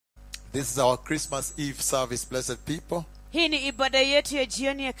This is our Christmas Eve service, blessed people. Hii ni ibada yetu ya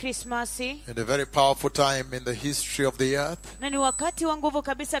jioni ya Krismasi. And a very powerful time in the history of the earth. Na ni wakati wa nguvu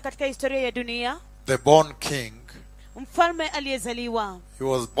kabisa katika historia ya dunia. The born king. Mfalme aliyezaliwa. He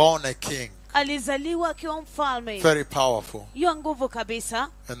was born a king. Alizaliwa akiwa mfalme. Very powerful. Yu nguvu kabisa.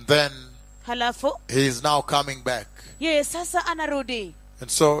 And then halafu he is now coming back. yeye sasa anarudi. And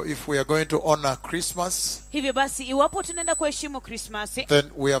so if we are going to honor Christmas, Hivyo basi iwapo tunaenda kuheshimu Krismasi,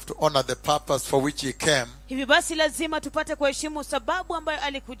 then we have to honor the purpose for which he came. hivyo basi lazima tupate kuheshimu sababu ambayo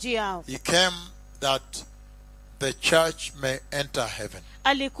alikujia. He came that the church may enter heaven.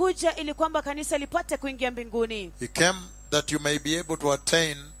 Alikuja ili kwamba kanisa lipate kuingia mbinguni. He came that you may be able to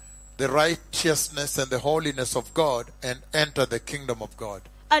attain the righteousness and the holiness of God and enter the kingdom of God.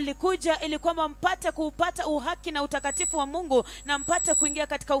 Alikuja ili kwamba mpate kuupata uhaki na utakatifu wa Mungu na mpate kuingia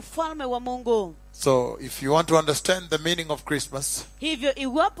katika ufalme wa Mungu. So if you want to understand the meaning of Christmas, Hivyo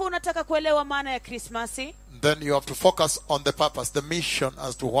iwapo unataka kuelewa maana ya Krismasi, then you have to focus on the purpose, the mission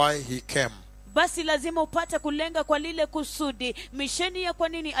as to why he came. basi lazima upate kulenga kwa lile kusudi, misheni ya kwa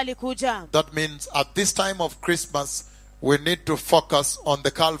nini alikuja. That means at this time of Christmas, we need to focus on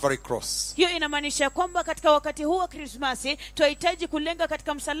the Calvary cross. Hiyo inamaanisha kwamba katika wakati huu wa Krismasi tunahitaji kulenga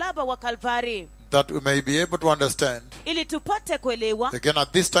katika msalaba wa Kalvari, That we may be able to understand. ili tupate kuelewa Again,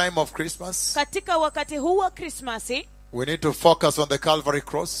 at this time of Christmas, katika wakati huu wa Krismasi we need to focus on the Calvary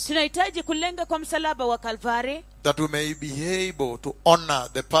cross. tunahitaji kulenga kwa msalaba wa Kalvari, That we may be able to honor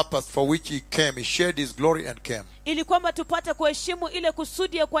the purpose for which he came. He shared his glory and came. ili kwamba tupate kuheshimu ile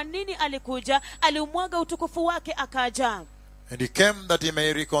kusudi ya kwa nini alikuja, aliumwaga utukufu wake akaja. And he came that he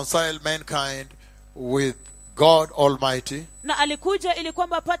may reconcile mankind with God Almighty. Na alikuja ili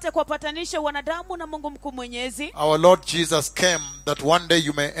kwamba apate kuwapatanisha wanadamu na Mungu mkuu mwenyezi. Our Lord Jesus came that one day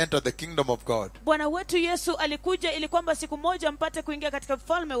you may enter the kingdom of God. Bwana wetu Yesu alikuja ili kwamba siku moja mpate kuingia katika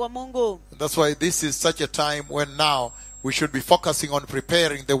ufalme wa Mungu. And that's why this is such a time when now we should be focusing on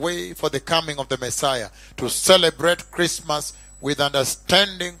preparing the way for the coming of the Messiah, to celebrate Christmas with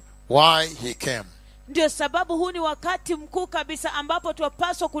understanding why he came. Ndio sababu huu ni wakati mkuu kabisa ambapo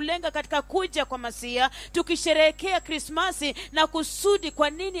tuwapaswa kulenga katika kuja kwa Masia, tukisherehekea Krismasi na kusudi kwa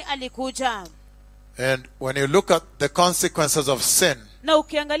nini alikuja. And when you look at the consequences of sin, Na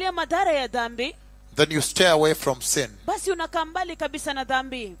ukiangalia madhara ya dhambi, then you stay away from sin. basi unakaa mbali kabisa na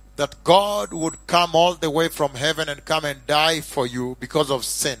dhambi. That God would come all the way from heaven and come and die for you because of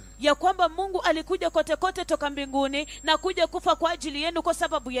sin. Ya kwamba Mungu alikuja kote kote toka mbinguni na kuja kufa kwa ajili yenu kwa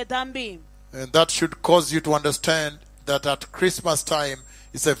sababu ya dhambi. And that should cause you to understand that at Christmas time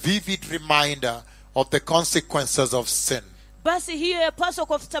is a vivid reminder of the consequences of sin. Basi hiyo yapaswa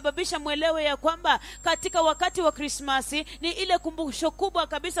kusababisha mwelewe ya kwamba katika wakati wa Krismasi ni ile kumbusho kubwa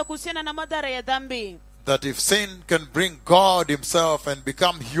kabisa kuhusiana na madhara ya dhambi. That if sin can bring God himself and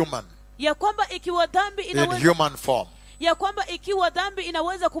become human Ya kwamba ikiwa dhambi in inaweza human form,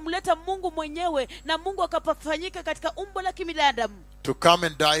 kumleta Mungu mwenyewe na Mungu akapafanyika katika umbo la kibinadamu to come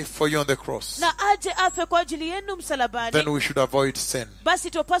and die for you on the cross, na aje afe kwa ajili yenu then msalabani, we should avoid sin.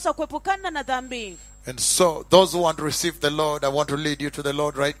 basi tupaswa kuepukana na dhambi. And so those who want to receive the Lord, I want to lead you to the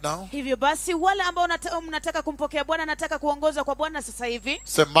Lord right now. Hivyo basi wale ambao mnataka kumpokea Bwana, nataka kuongoza kwa Bwana sasa hivi.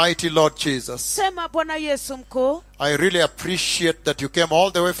 Say, mighty Lord Jesus, Sema, Bwana Yesu mkuu, I really appreciate that you came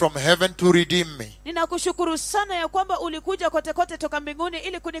all the way from heaven to redeem me. ninakushukuru sana ya kwamba ulikuja kote kote toka mbinguni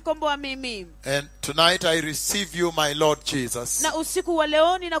ili kunikomboa mimi. And tonight I receive you, my Lord Jesus, Na usiku wa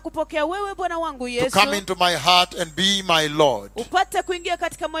leo ninakupokea wewe Bwana wangu to Yesu, come into my heart and be my Lord upate kuingia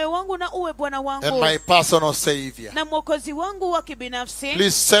katika moyo wangu na uwe Bwana and wangu my personal Savior. na mwokozi wangu wa kibinafsi.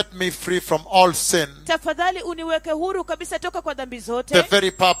 Please set me free from all sin, Tafadhali uniweke huru kabisa toka kwa dhambi the zote,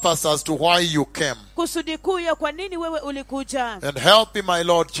 very purpose as to why you came. kusudi kuu ya kwa nini wewe ulikuja. And help me, my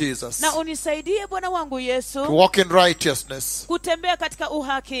Lord Jesus, Na unisaidie Bwana wangu to Yesu walk in righteousness kutembea katika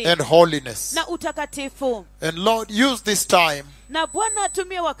uhaki and holiness. na utakatifu. And Lord, use this time Na Bwana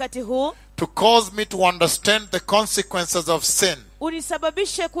atumie wakati huu to cause me to understand the consequences of sin,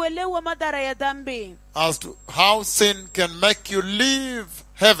 unisababishe kuelewa madhara ya dhambi, as to how sin can make you leave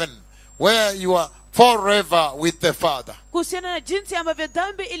heaven where you are forever with the Father. kuhusiana na jinsi ambavyo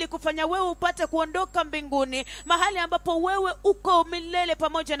dhambi ilikufanya wewe upate kuondoka mbinguni, mahali ambapo wewe uko milele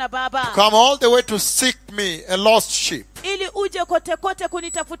pamoja na Baba, Come all the way to seek me, a lost sheep, ili uje kote kote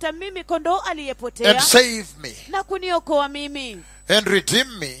kunitafuta mimi, kondoo and aliyepotea, save me, na kuniokoa mimi and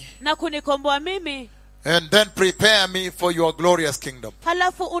redeem me, na kunikomboa mimi, and then prepare me for your glorious kingdom.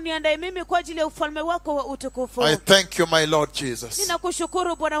 halafu uniandae mimi kwa ajili ya ufalme wako wa utukufu. I thank you, my Lord Jesus.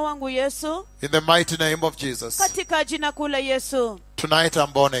 Ninakushukuru Bwana wangu Yesu, In the mighty name of Jesus. katika jina kuu la Yesu. Tonight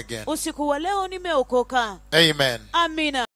I'm born again. Usiku wa leo nimeokoka. Amen. Amina.